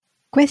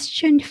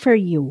Question for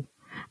you.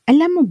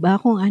 Alam mo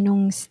ba kung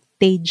anong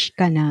stage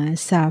ka na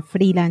sa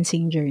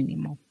freelancing journey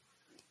mo?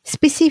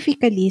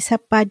 Specifically sa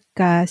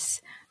podcast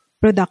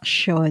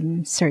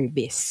production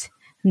service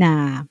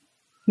na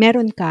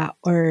meron ka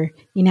or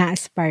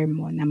ina-aspire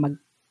mo na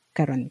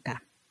magkaroon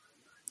ka.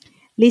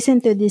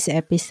 Listen to this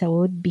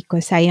episode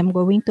because I am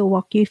going to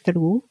walk you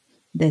through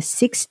the 6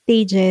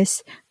 stages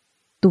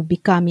to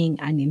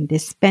becoming an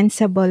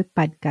indispensable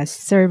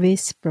podcast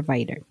service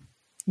provider.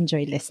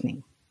 Enjoy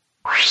listening.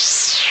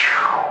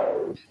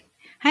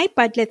 Hi,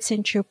 Podlets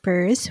and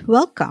Troopers.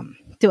 Welcome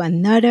to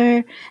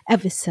another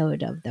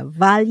episode of the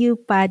Value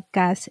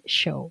Podcast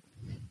Show.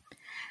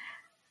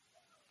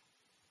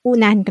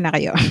 Unahan ko na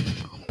kayo.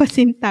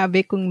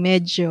 Pasintabi kung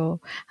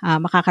medyo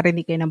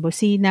makakarinig kayo ng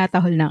busina,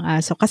 tahol ng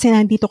aso. Kasi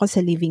nandito ko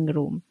sa living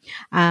room.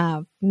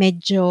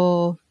 Medyo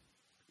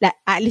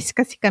aalis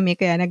kasi kami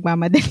kaya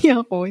nagmamadali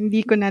ako.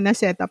 Hindi ko na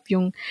na-set up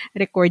yung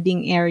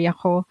recording area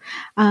ko.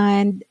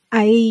 And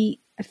I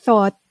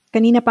thought,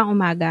 kanina pang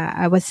umaga,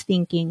 I was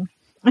thinking,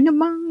 ano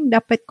bang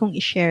dapat kong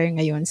i-share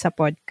ngayon sa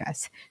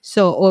podcast?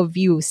 So,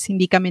 obvious,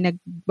 hindi kami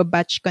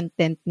nag-batch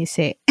content ni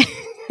Se.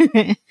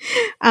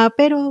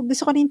 Pero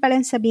gusto ko rin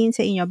palang sabihin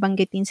sa inyo,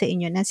 banggitin sa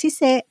inyo na si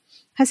Se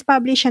has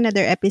published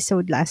another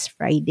episode last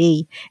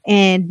Friday.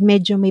 And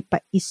medyo may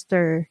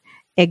pa-Easter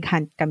egg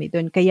hunt kami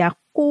doon. Kaya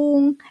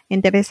kung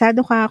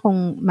interesado ka,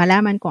 kung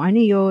malaman kung ano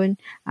yun,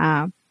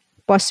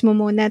 pause mo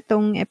muna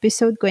tong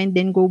episode ko and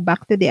then go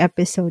back to the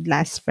episode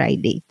last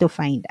Friday to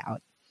find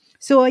out.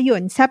 So,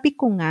 ayun, sabi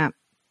ko nga,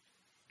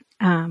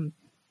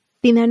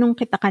 tinanong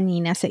kita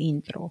kanina sa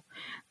intro,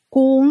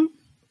 kung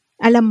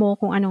alam mo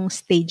kung anong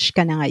stage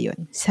ka na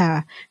ngayon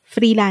sa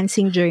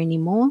freelancing journey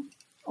mo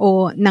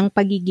o ng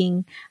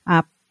pagiging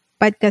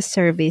podcast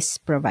service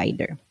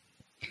provider.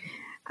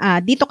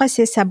 Dito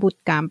kasi sa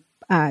bootcamp,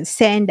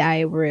 Se and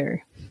I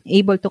were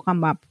able to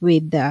come up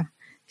with the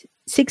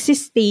 6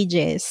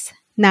 stages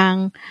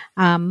ng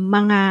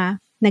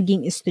mga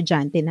naging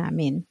estudyante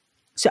namin.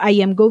 So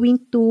I am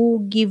going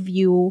to give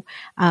you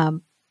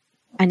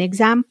an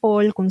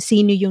example kung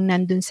sino yung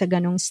nandun sa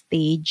ganong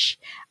stage.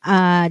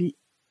 Ano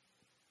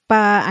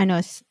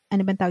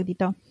bang tawag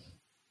dito?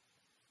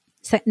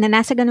 Na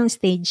nasa ganong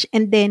stage,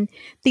 and then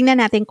tingnan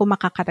natin kung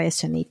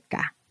makaka-resonate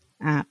ka.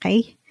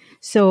 Okay?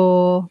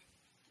 So,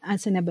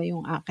 asa na ba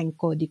yung aking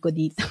kode ko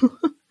dito?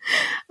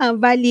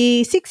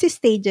 Bali, 6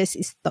 stages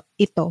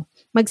ito.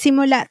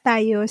 Magsimula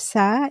tayo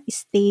sa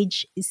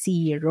stage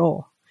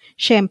 0.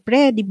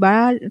 Siyempre, di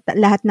ba,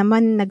 lahat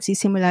naman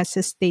nagsisimula sa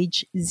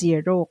stage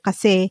 0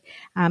 kasi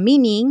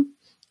meaning,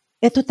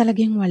 ito talaga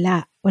yung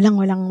wala.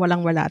 Walang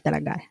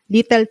talaga.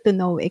 Little to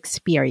no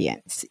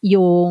experience.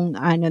 Yung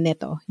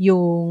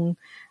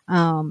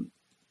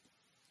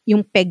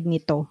yung peg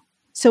nito.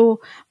 So,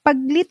 pag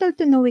little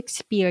to no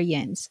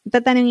experience,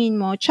 tatanungin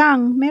mo,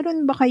 Chang,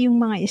 meron ba kayong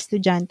mga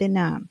estudyante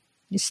na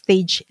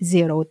stage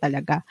 0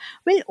 talaga?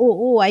 Well,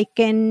 oo, I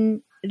can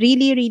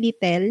really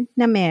tell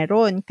na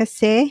meron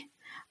kasi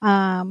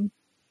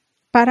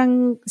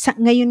parang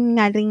ngayon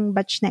nga ring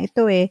batch na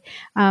ito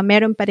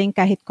meron pa rin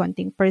kahit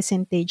konting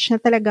percentage na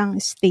talagang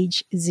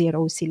stage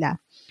 0 sila.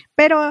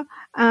 Pero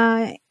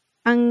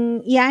ang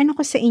iaano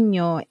ko sa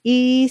inyo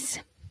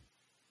is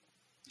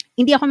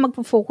hindi ako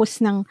magpo-focus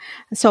ng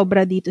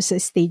sobra dito sa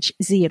stage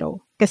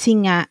 0 kasi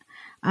nga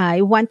I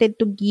wanted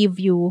to give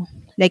you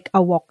like a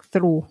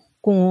walkthrough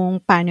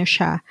kung paano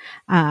siya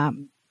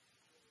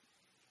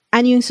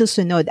ano yung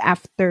susunod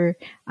after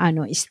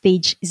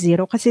stage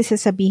 0 kasi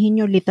sasabihin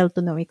nyo little to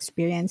no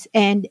experience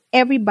and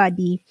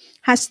everybody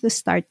has to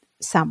start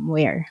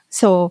somewhere.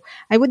 So,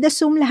 I would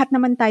assume lahat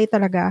naman tayo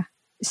talaga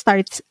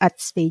starts at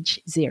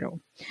stage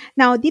 0.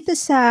 Now, dito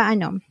sa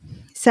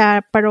sa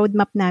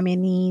roadmap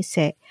namin ni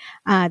Se,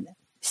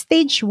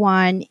 stage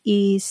 1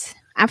 is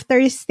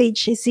after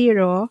stage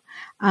 0,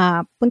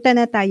 punta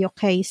na tayo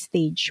kay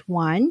stage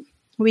 1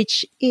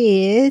 which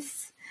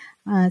is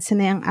saan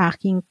na ang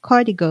aking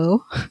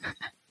código?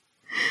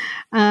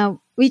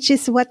 Which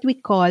is what we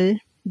call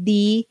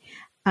the,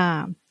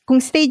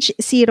 kung stage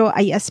 0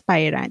 ay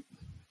aspirant.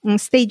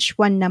 Ang stage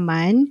 1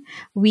 naman,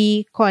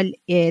 we call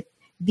it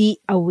the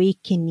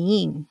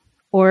awakening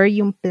or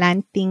yung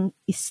planting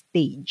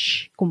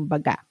stage,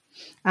 kumbaga.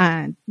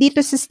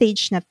 Dito sa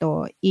stage na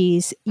to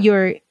is you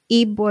were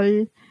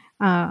able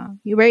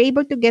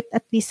to get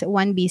at least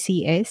 1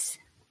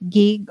 BCS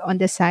gig on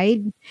the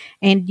side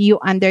and you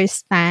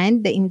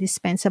understand the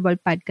indispensable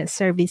podcast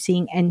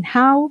servicing and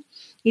how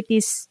it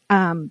is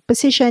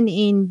positioned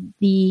in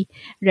the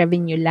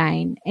revenue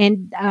line.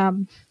 And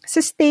sa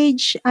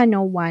stage 1,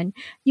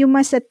 you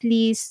must at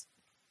least,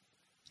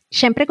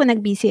 syempre kung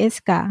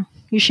nag-BCS ka,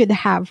 you should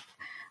have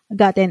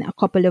gotten a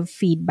couple of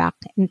feedback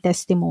and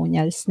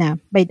testimonials na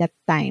by that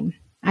time.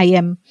 I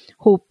am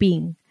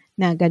hoping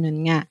na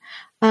ganun nga.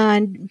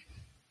 And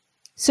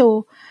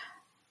so,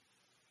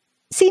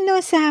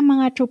 sino sa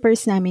mga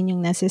troopers namin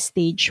yung nasa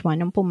stage 1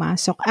 nung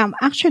pumasok?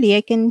 Actually,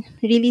 I can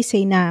really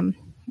say na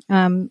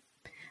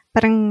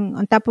parang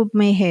on top of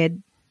my head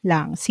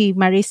lang, si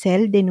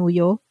Maricel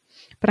Denuyo,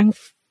 parang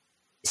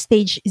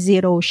stage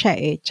zero siya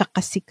eh. Tsaka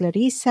si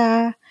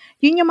Clarissa.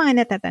 Yun yung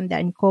mga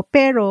natatandaan ko.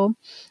 Pero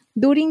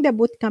during the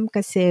bootcamp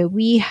kasi,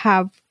 we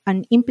have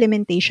an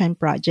implementation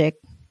project.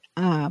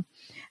 Uh,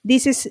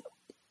 this is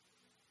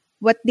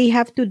what they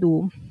have to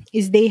do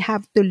is they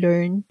have to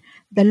learn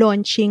the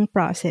launching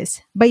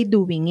process by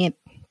doing it.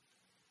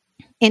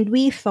 And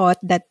we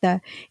thought that the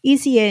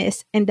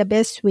easiest and the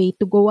best way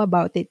to go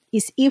about it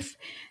is if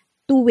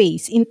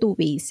in two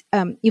ways.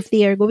 If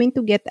they are going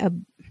to get a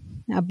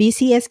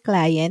BCS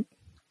client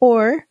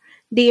or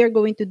they are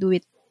going to do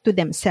it to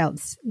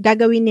themselves.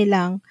 Gagawin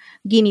nilang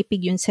guinea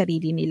pig yung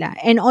sarili nila.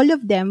 And all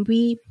of them,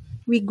 we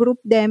group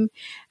them,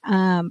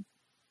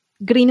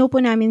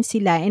 grinupo namin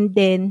sila and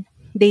then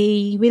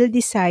they will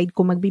decide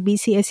kung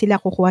magbi-BCS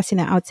sila, kukuha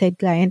sila ng outside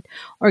client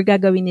or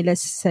gagawin nila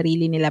sa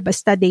sarili nila.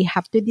 Basta they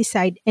have to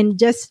decide and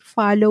just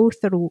follow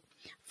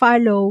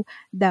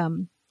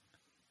the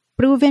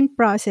proven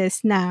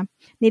process na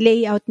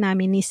nilayout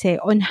namin ni Se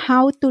on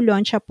how to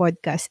launch a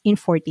podcast in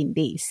 14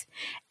 days.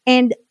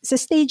 And sa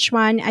stage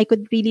 1, I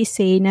could really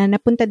say na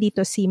napunta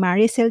dito si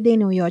Maricel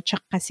Denuyo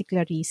at si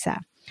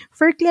Clarissa.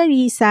 For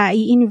Clarissa,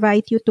 I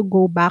invite you to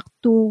go back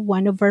to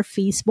one of our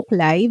Facebook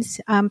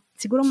Lives.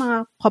 Siguro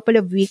mga couple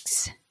of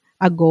weeks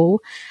ago,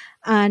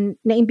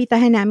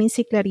 naimbitahan namin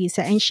si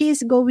Clarissa and she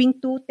is going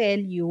to tell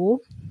you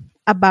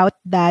about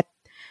that,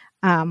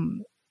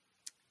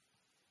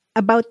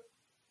 about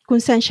kung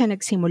saan siya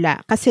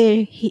nagsimula.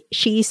 Kasi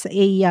she is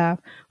a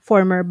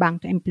former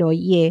bank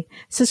employee.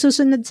 Sa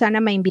susunod sana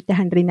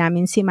maimbitahan rin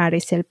namin si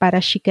Maricel para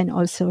she can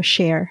also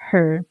share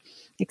her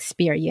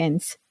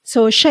experience.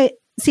 So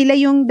sila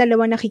yung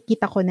dalawa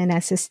nakikita ko na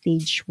nasa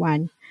stage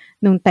 1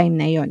 nung time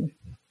na yon.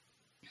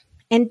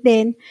 And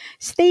then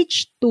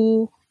stage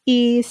 2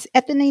 is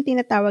eto na yung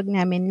tinatawag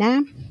namin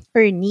na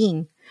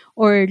earning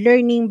or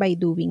learning by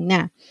doing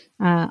na.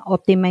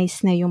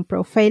 Optimize na yung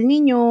profile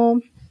ninyo,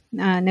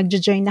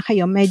 nagjo-join na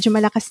kayo, medyo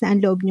malakas na ang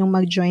loob nyong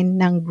mag-join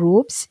ng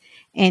groups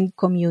and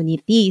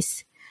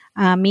communities.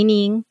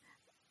 Meaning,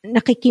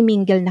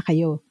 nakikimingle na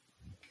kayo.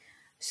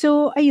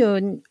 So,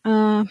 ayun,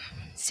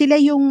 sila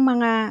yung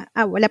mga,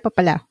 wala pa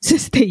pala sa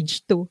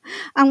stage 2.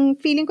 Ang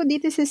feeling ko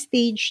dito sa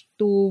stage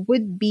 2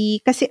 would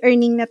be, kasi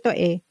earning na to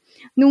eh,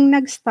 nung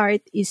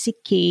nag-start is si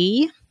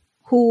Kay,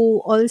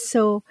 who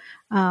also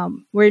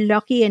we're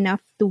lucky enough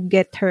to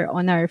get her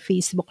on our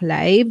Facebook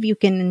Live. You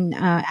can,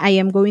 I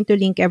am going to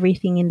link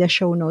everything in the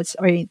show notes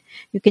or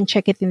you can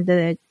check it in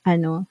the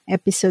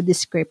episode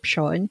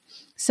description.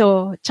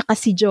 So, tsaka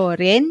si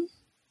Joren,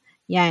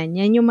 yan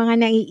yung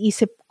mga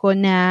naiisip ko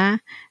na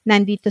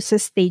nandito sa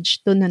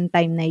stage 2 noong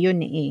time na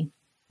yun eh.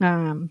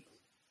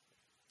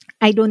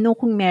 I don't know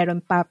kung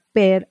meron pa,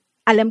 pero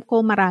alam ko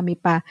marami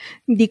pa.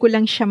 Hindi ko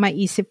lang siya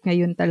maisip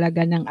ngayon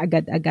talaga ng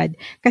agad-agad.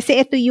 Kasi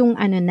ito yung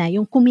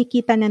yung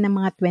kumikita na ng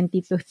mga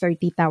 20 to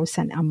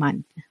 30,000 a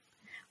month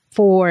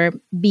for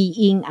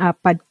being a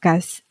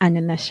podcast,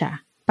 na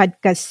siya,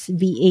 podcast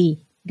VA,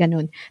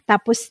 ganun.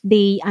 Tapos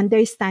they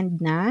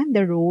understand na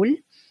the role,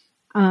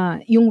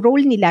 yung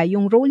role nila,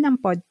 yung role ng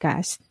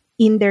podcast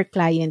in their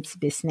client's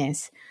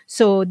business.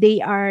 So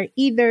they are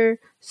either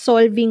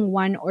solving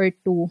one or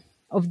two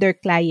of their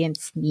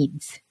clients'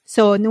 needs.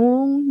 So,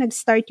 nung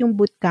nag-start yung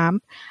bootcamp,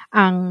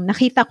 ang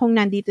nakita kong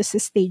nandito sa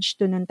stage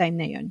 2 nung time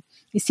na yun,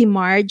 is si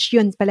Marge,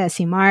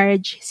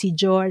 si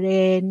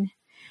Joren,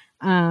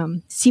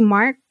 si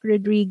Mark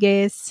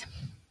Rodriguez,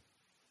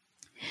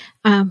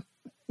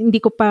 hindi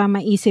ko pa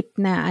maisip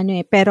na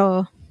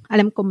pero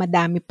alam ko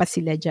madami pa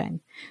sila dyan.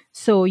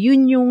 So,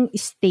 yun yung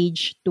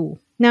stage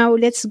 2. Now,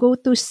 let's go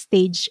to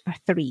stage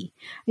 3.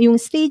 Yung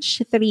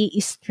stage 3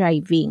 is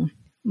thriving.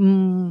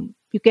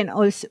 You can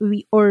also,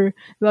 we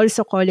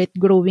also call it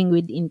growing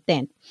with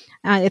intent.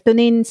 Ito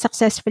na yung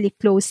successfully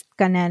closed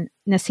ka na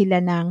sila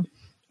ng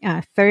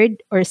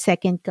third or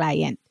second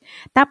client.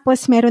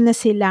 Tapos, meron na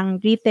silang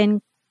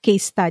written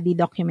case study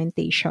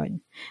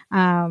documentation.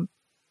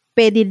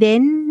 Pwede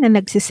din na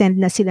nagsisend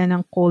na sila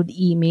ng cold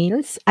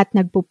emails at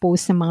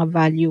nagpo-post ng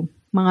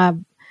mga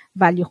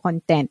value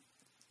content.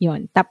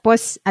 Yon.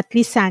 Tapos, at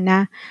least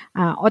sana,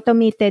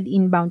 automated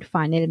inbound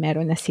funnel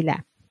meron na sila.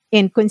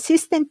 And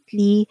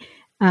consistently,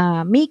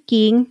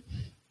 making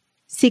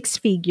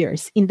 6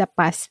 figures in the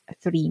past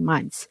 3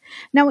 months.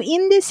 Now,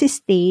 in this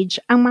stage,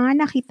 ang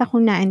mga nakita ko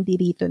na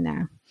dito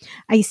na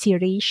ay si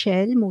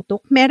Rachel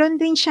Mutok.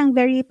 Meron din siyang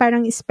very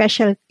parang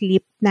special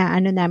clip na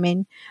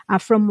namin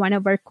from one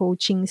of our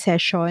coaching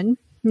session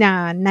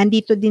na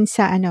nandito din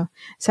sa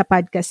sa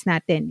podcast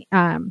natin.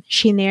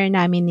 Shinare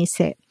namin ni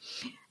Se.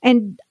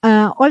 And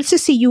also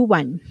si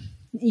Yuan.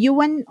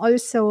 Yuan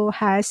also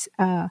has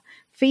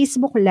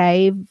Facebook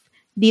Live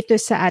dito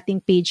sa ating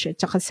page at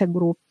saka sa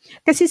group.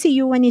 Kasi si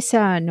Yuan is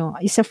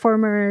a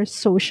former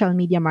social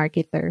media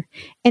marketer.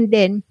 And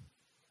then,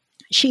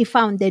 she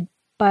founded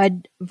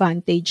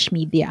Podvantage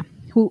Media,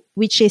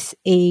 which is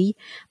a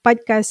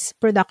podcast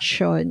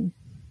production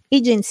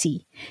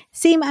agency.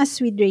 Same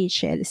as with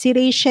Rachel. Si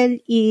Rachel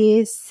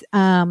is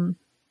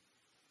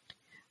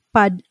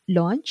Pod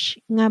Launch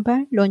nga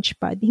ba?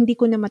 Launchpad, hindi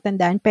ko na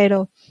matandaan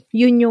pero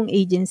yun yung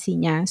agency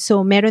niya.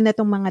 So meron na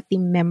 'tong mga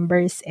team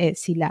members,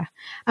 sila.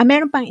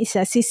 Meron pang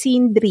isa si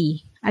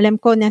Sindri, alam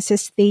ko nasa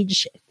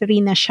stage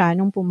 3 na siya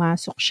nung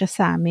pumasok siya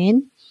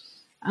sa'min.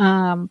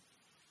 Um,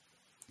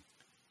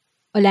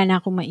 Wala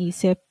na akong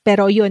maisip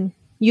pero yun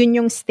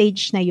yung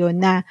stage na yun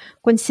na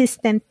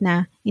consistent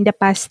na in the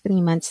past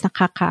 3 months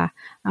nakaka,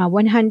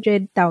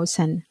 100,000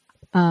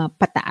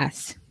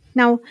 pataas.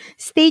 Now,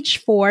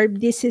 stage 4,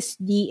 this is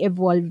the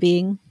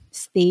evolving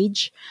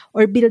stage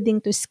or building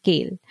to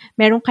scale.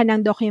 Meron ka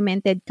ng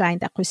documented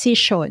client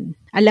acquisition.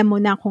 Alam mo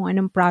na kung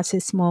anong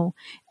process mo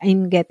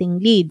in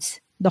getting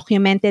leads.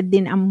 Documented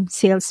din ang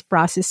sales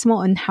process mo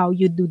on how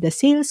you do the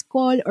sales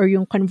call or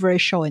yung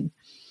conversion.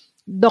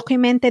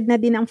 Documented na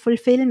din ang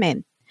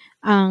fulfillment,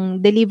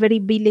 ang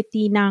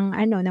deliverability ng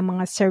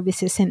mga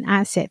services and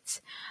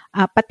assets.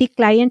 Pati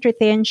client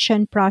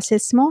retention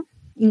process mo,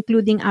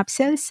 including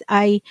upsells,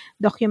 ay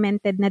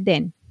documented na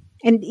din.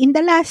 And in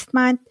the last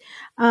month,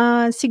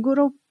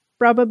 siguro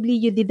probably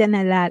you did an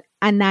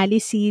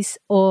analysis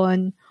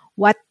on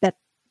what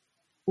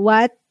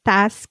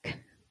task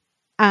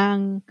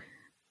ang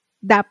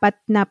dapat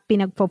na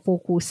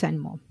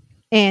pinagfo-focusan mo.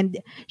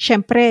 And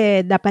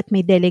syempre dapat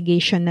may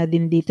delegation na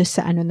din dito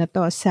sa na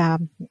to,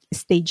 sa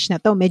stage na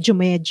to. Medyo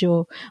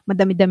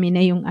madami-dami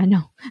na yung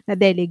na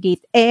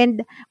delegate.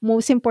 And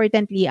most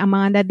importantly, ang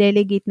mga na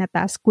delegate na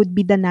task could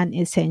be the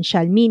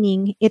non-essential,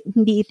 meaning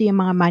hindi ito yung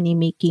mga money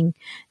making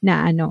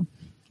na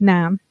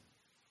na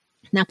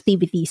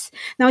activities.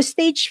 Now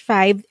stage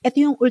 5, ito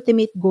yung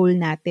ultimate goal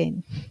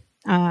natin.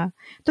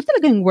 Ito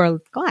talagang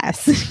world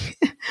class.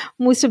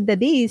 Most of the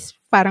days,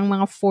 parang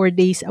mga 4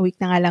 days a week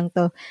na nga lang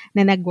to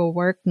na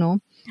nagwo-work,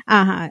 no?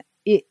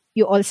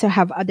 You also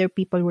have other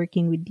people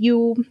working with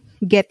you,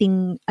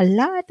 getting a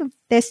lot of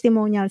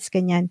testimonials,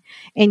 kanyan,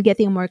 and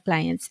getting more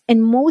clients.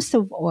 And most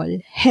of all,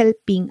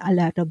 helping a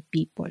lot of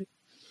people.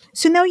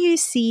 So now you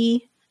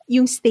see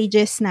yung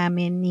stages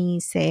namin ni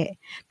Se.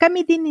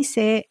 Kami din ni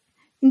Se,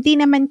 hindi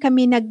naman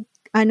kami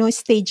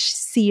stage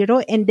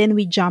 0 and then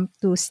we jump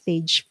to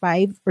stage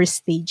 5 or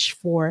stage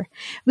 4.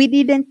 We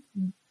didn't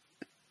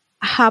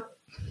hop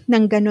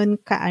ng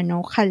ganun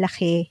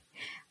kalaki.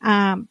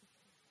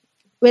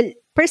 Well,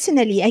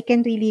 personally, I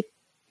can really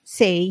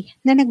say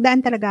na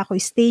nagdaan talaga ako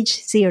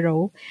stage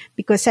 0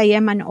 because I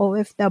am an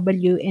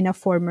OFW and a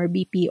former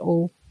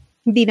BPO.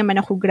 Hindi naman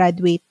ako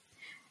graduate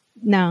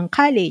ng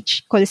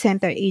college. Call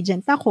center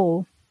agent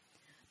ako.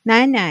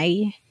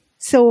 Nanay.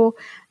 So,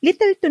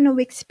 little to no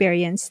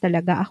experience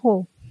talaga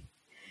ako.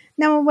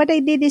 Now, what I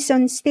did is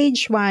on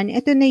stage 1,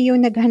 ito na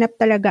yung naghanap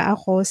talaga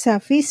ako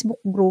sa Facebook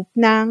group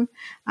ng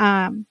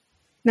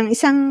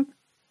isang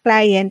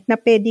client na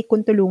pwede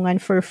kong tulungan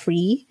for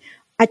free.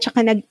 At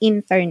saka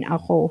nag-intern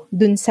ako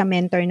dun sa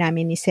mentor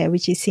namin ni Se,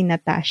 which is si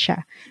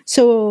Natasha.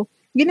 So,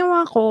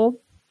 ginawa ko,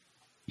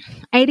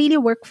 I really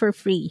work for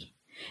free.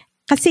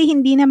 Kasi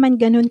hindi naman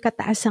ganun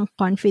kataas ang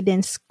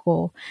confidence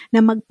ko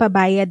na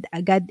magpabayad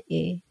agad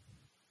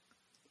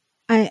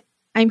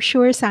I'm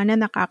sure sana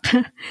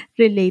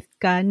nakaka-relate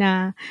ka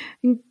na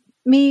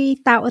may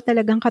tao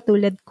talagang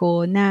katulad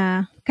ko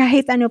na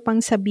kahit ano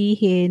pang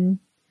sabihin,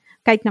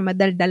 kahit na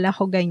madaldal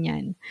ako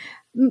ganyan,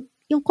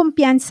 yung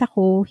kumpiyansa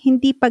ko,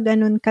 hindi pa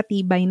ganun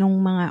katibay nung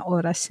mga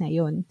oras na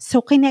yon.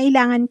 So,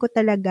 kinailangan ko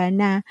talaga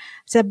na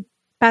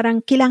parang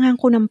kailangan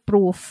ko ng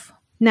proof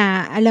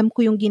na alam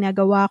ko yung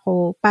ginagawa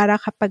ko para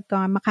kapag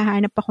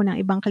makahanap ako ng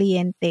ibang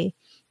kliyente,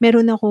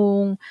 meron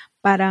akong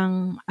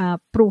parang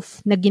proof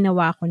na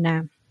ginawa ko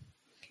na.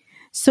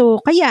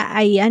 So, kaya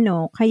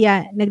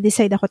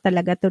nag-decide ako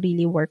talaga to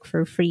really work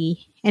for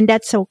free. And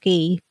that's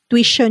okay.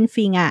 Tuition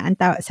fee nga.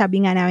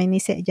 Sabi nga namin ni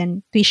Se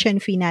dyan, tuition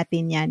fee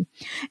natin yan.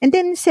 And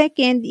then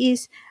second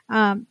is,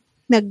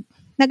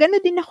 nag-ano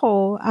din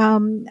ako,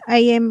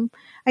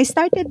 I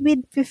started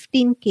with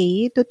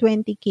 15K to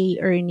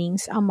 20K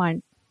earnings a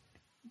month.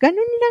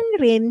 Ganun lang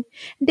rin.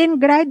 Then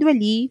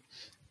gradually,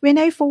 when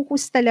I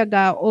focus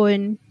talaga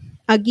on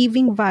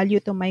giving value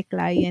to my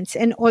clients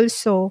and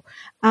also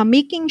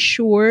making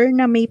sure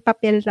na may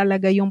papel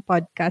talaga yung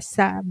podcast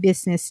sa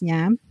business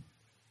niya,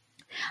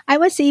 I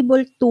was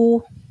able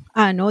to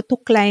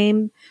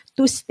climb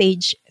to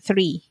stage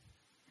 3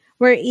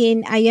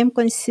 wherein I am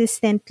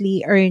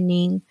consistently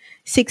earning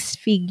 6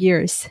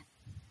 figures.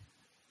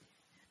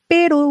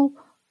 Pero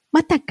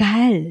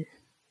matagal.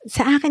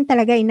 Sa akin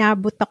talaga,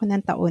 inabot ako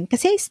ng taon.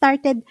 Kasi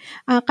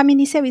kami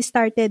ni Se, we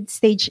started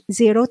stage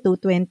 0 to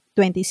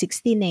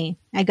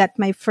 2016 I got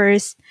my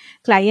first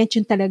client,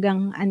 yung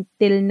talagang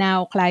until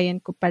now,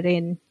 client ko pa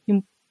rin.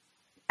 Yung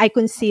I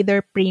consider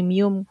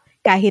premium,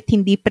 kahit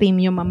hindi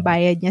premium ang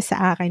bayad niya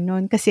sa akin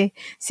noon. Kasi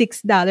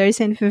 $6.50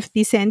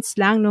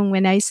 lang nung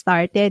when I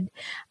started.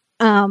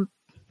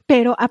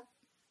 Pero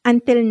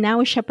until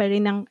now, siya pa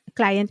rin ang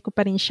client ko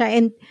pa rin siya.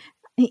 And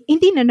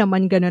hindi na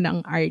naman ganun ang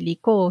hourly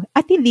ko.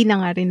 At hindi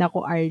na nga rin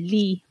ako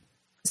hourly.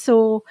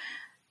 So,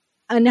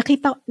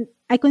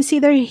 I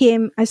consider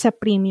him as a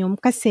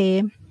premium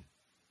kasi,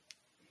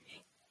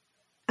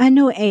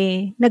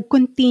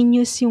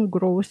 nag-continuous yung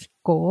growth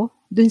ko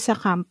dun sa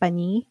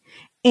company.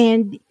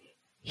 And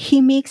he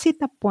makes it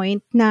a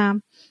point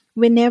na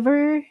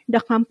whenever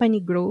the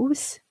company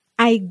grows,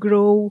 I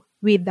grow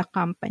with the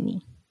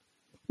company.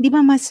 'Di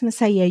ba mas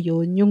masaya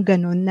yun, yung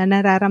gano'n na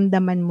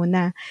nararamdaman mo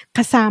na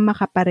kasama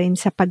ka pa rin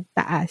sa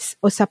pagtaas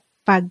o sa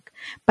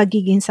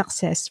pagiging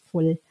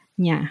successful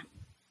niya.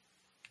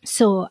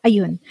 So,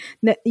 ayun.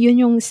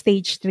 Yun yung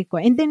stage 3 ko.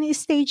 And then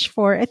stage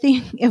 4, ito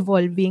yung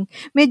evolving.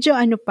 Medyo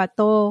ano pa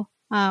 'to,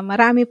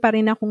 marami pa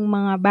rin akong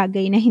mga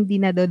bagay na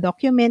hindi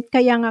nado-document.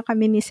 Kaya nga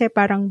kami ni Sir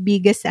parang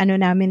biggest ano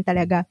namin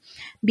talaga,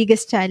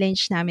 biggest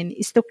challenge namin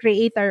is to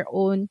create our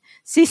own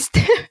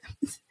system.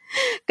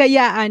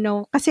 Kaya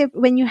ano, kasi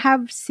when you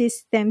have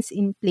systems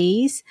in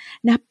place,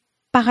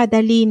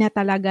 napakadali na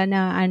talaga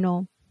na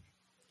ano,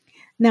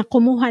 na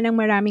kumuha ng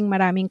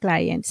maraming-maraming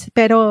clients.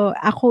 Pero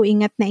ako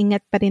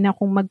ingat pa rin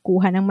akong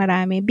magkuha ng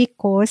marami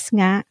because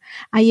nga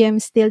I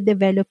am still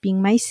developing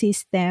my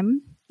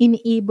system,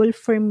 enable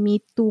for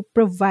me to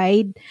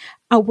provide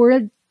a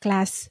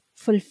world-class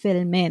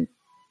fulfillment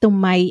to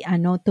my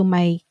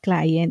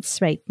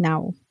clients right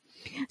now.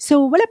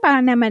 So wala pa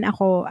naman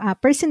ako,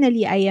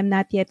 personally I am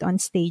not yet on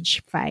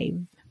stage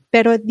 5.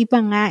 Pero 'di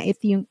ba nga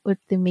ito yung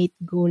ultimate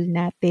goal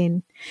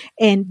natin.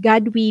 And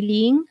God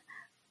willing,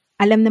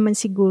 alam naman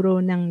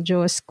siguro ng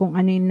Diyos kung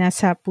ano yung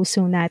nasa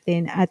puso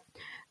natin at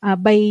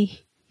by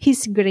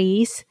His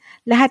grace,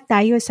 lahat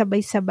tayo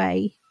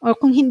sabay-sabay o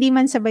kung hindi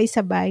man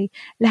sabay-sabay,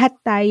 lahat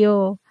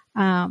tayo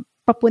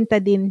papunta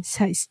din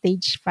sa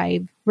stage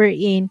 5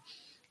 wherein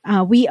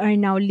we are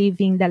now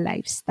living the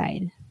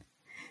lifestyle.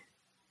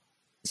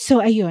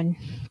 So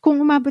ayun, kung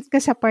umabot ka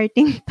sa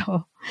parting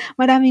 'to,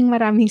 maraming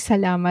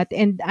salamat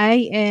and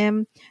I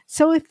am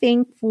so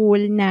thankful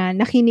na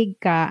nakinig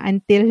ka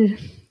until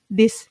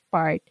this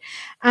part.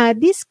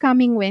 This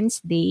coming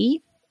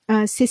Wednesday,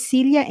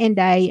 Cecilia and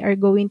I are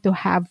going to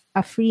have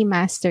a free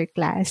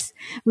masterclass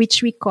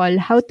which we call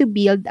How to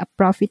Build a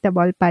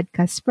Profitable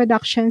Podcast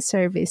Production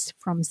Service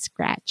from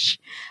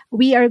Scratch.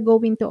 We are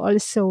going to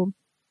also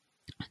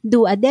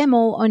do a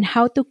demo on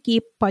how to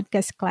keep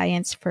podcast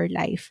clients for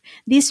life.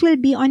 This will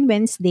be on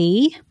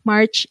Wednesday,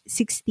 March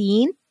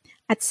 16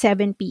 at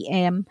 7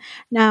 p.m.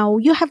 Now,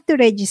 you have to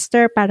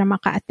register para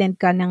maka-attend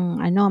ka ng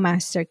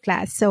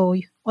masterclass. So,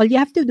 all you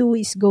have to do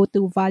is go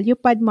to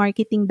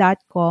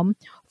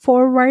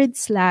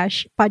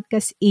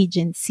valuepadmarketing.com/podcast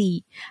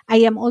agency.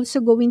 I am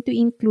also going to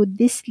include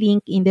this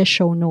link in the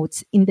show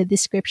notes in the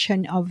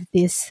description of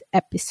this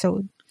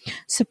episode.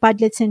 So,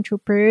 Padlets and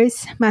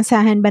Troopers,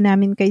 masahan ba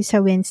namin kayo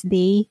sa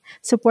Wednesday?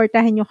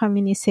 Supportahan nyo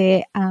kami ni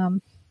Se.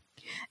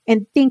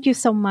 And thank you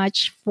so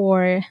much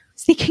for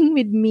sticking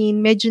with me.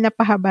 Medyo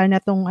napahaba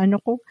na tong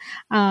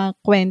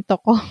kwento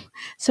ko.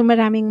 So,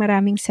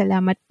 maraming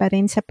salamat pa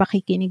rin sa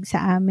pakikinig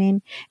sa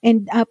amin.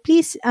 And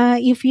please,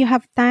 if you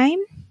have time,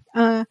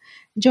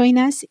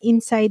 join us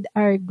inside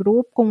our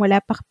group. Kung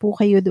wala pa po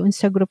kayo doon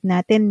sa group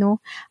natin,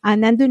 no?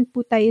 Nandun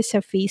po tayo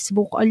sa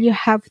Facebook. All you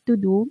have to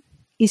do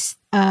is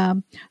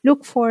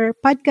look for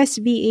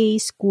Podcast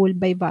VA School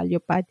by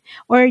ValuePad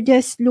or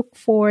just look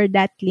for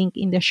that link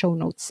in the show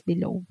notes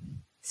below.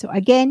 So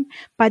again,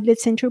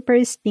 Padlets and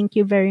Troopers, thank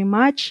you very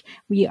much.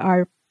 We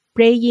are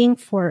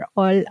praying for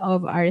all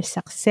of our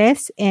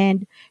success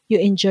and you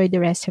enjoy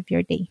the rest of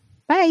your day.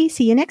 Bye.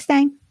 See you next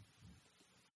time.